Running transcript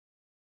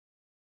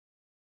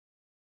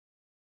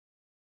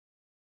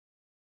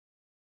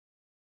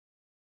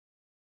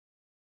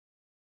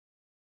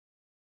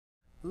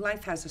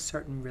life has a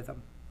certain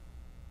rhythm.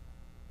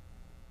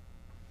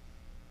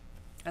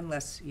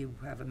 Unless you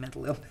have a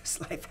mental illness,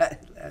 life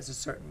has a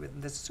certain rhythm.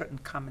 There's a certain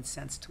common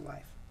sense to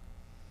life.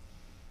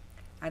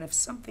 And if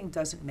something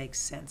doesn't make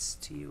sense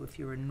to you, if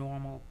you're a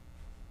normal,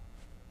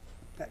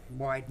 that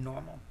wide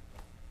normal,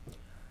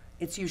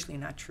 it's usually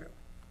not true.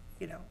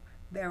 You know,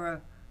 there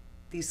are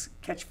these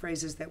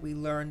catchphrases that we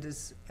learned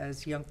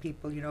as young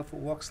people, you know, if it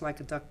walks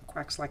like a duck,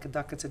 quacks like a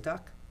duck, it's a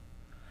duck.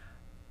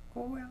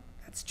 Oh, well,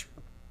 that's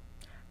true.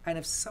 And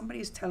if somebody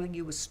is telling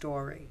you a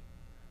story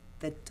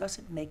that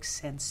doesn't make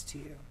sense to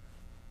you,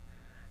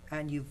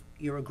 and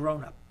you're a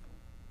grown-up,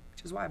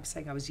 which is why I'm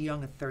saying I was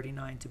young at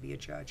 39 to be a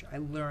judge. I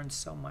learned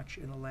so much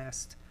in the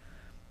last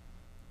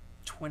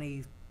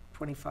 20,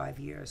 25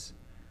 years.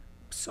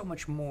 So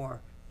much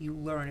more you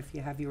learn if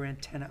you have your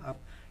antenna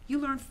up. You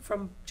learn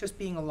from just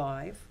being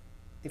alive,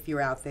 if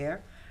you're out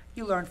there.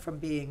 You learn from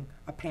being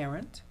a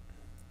parent.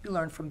 You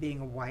learn from being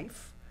a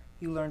wife.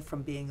 You learn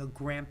from being a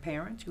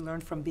grandparent. You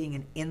learn from being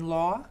an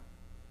in-law.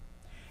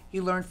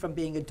 You learn from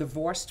being a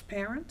divorced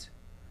parent.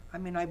 I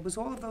mean, I was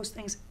all of those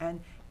things,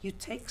 and you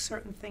take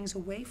certain things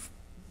away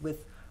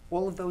with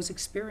all of those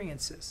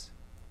experiences.